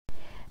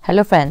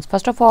Hello friends,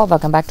 first of all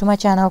welcome back to my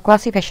channel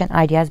Classy Fashion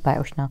Ideas by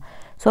Ushna.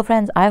 So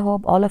friends, I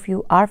hope all of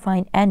you are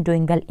fine and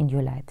doing well in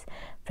your lives.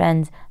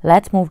 Friends,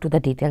 let's move to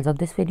the details of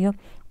this video.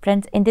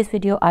 Friends, in this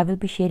video I will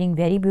be sharing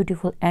very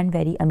beautiful and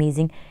very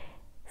amazing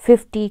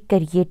 50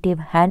 creative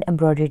hand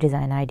embroidery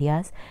design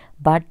ideas,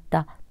 but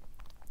the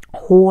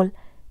whole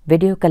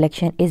video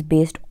collection is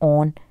based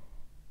on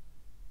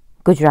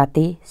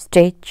Gujarati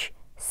stitch,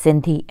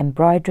 Sindhi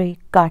embroidery,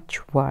 kutch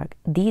work.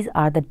 These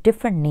are the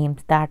different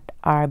names that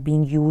are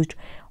being used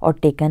or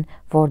taken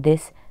for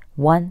this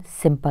one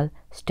simple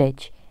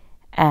stitch.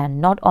 And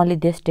not only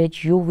this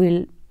stitch, you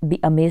will be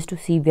amazed to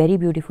see very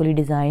beautifully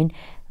designed,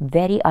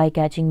 very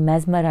eye-catching,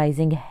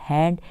 mesmerizing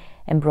hand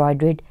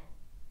embroidered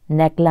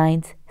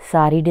necklines,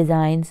 sari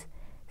designs,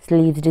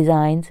 sleeves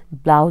designs,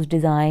 blouse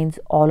designs,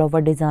 all over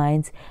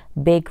designs,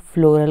 big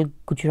floral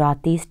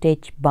Gujarati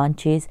stitch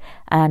bunches,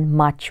 and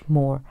much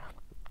more.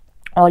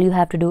 All you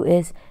have to do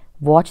is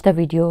watch the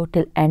video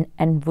till end,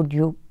 and would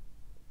you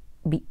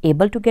be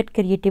able to get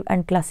creative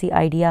and classy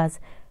ideas?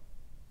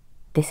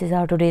 This is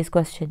our today's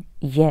question.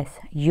 Yes,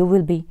 you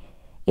will be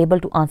able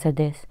to answer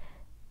this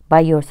by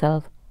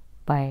yourself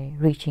by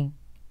reaching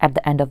at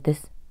the end of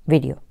this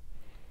video.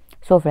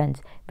 So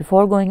friends,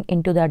 before going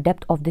into the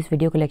depth of this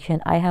video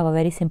collection, I have a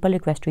very simple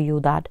request to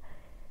you that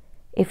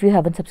if you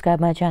haven't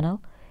subscribed my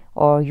channel,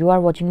 or you are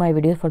watching my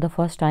videos for the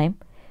first time,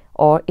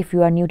 or if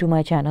you are new to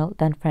my channel,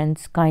 then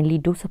friends, kindly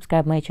do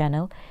subscribe my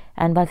channel,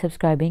 and by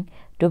subscribing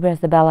do press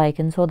the bell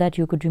icon so that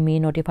you could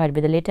remain notified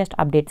with the latest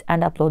updates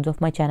and uploads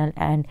of my channel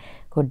and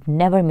could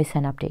never miss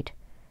an update.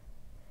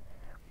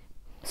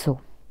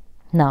 So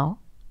now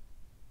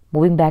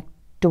moving back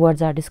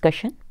towards our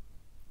discussion,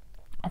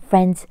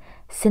 friends,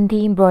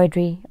 Sindhi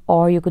embroidery,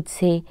 or you could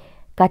say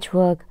kutch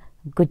work,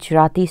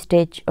 Gujarati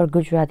stitch or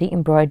Gujarati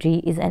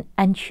embroidery, is an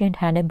ancient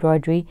hand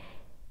embroidery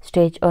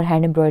stitch or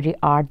hand embroidery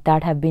art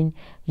that have been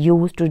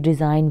used to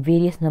design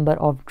various number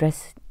of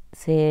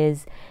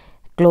dresses,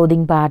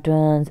 clothing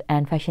patterns,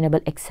 and fashionable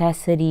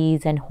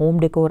accessories and home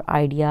decor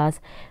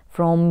ideas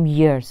from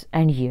years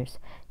and years.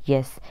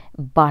 Yes,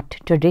 but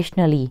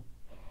traditionally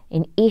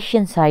in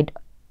Asian side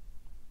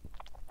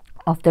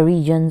of the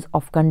regions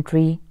of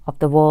country of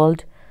the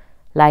world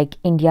like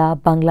India,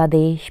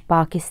 Bangladesh,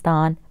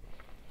 Pakistan,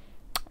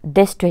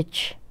 this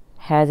stitch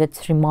has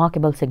its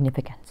remarkable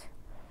significance.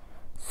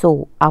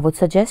 So I would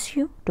suggest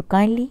you to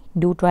kindly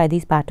do try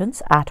these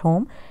patterns at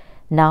home.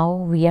 Now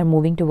we are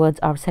moving towards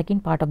our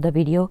second part of the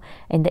video.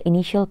 In the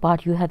initial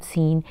part you have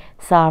seen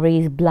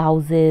saris,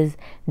 blouses,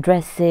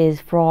 dresses,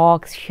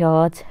 frocks,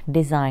 shirts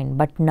design,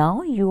 but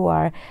now you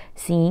are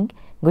seeing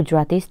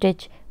Gujarati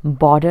stitch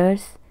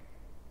borders,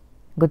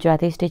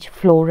 Gujarati stitch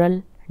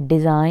floral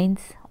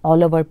designs,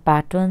 all over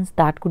patterns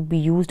that could be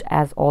used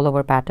as all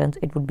over patterns.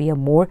 It would be a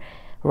more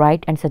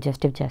right and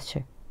suggestive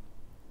gesture.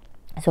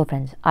 So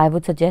friends, I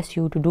would suggest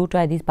you to do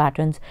try these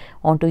patterns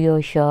onto your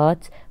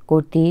shirts,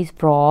 kurtis,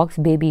 frocks,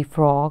 baby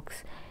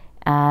frocks,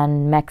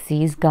 and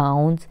maxis,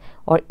 gowns,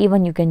 or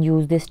even you can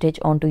use this stitch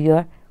onto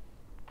your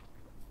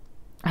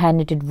hand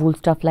knitted wool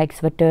stuff like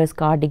sweaters,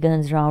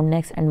 cardigans, round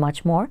necks, and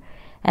much more.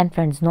 And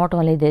friends, not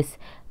only this,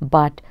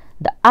 but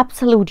the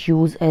absolute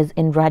use is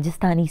in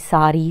Rajasthani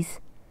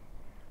saris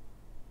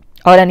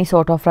or any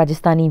sort of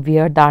Rajasthani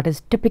wear that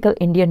is typical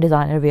Indian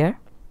designer wear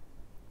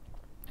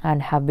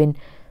and have been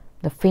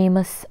the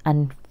famous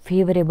and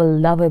favorable,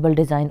 lovable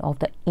design of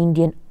the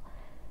Indian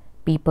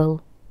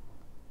people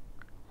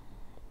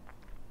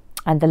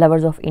and the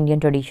lovers of Indian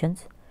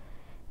traditions.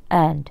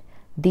 And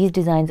these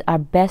designs are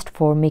best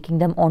for making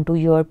them onto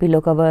your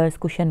pillow covers,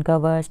 cushion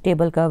covers,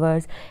 table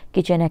covers,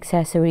 kitchen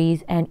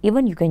accessories, and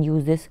even you can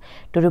use this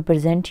to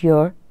represent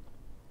your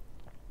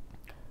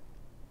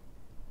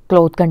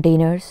cloth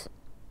containers,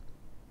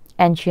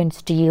 ancient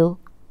steel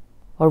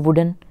or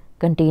wooden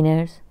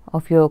containers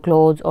of your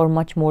clothes, or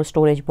much more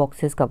storage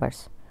boxes,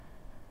 covers.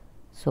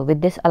 So with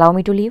this, allow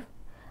me to leave.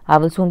 I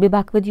will soon be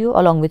back with you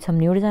along with some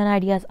new design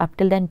ideas. Up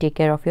till then, take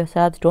care of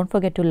yourselves. Don't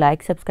forget to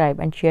like, subscribe,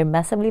 and share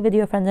massively with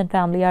your friends and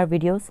family our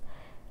videos,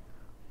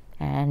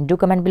 and do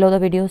comment below the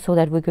video so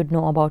that we could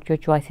know about your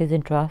choices,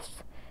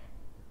 interests.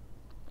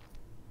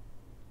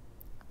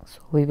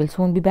 So we will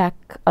soon be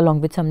back along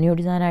with some new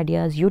design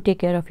ideas. You take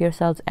care of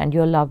yourselves and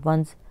your loved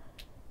ones.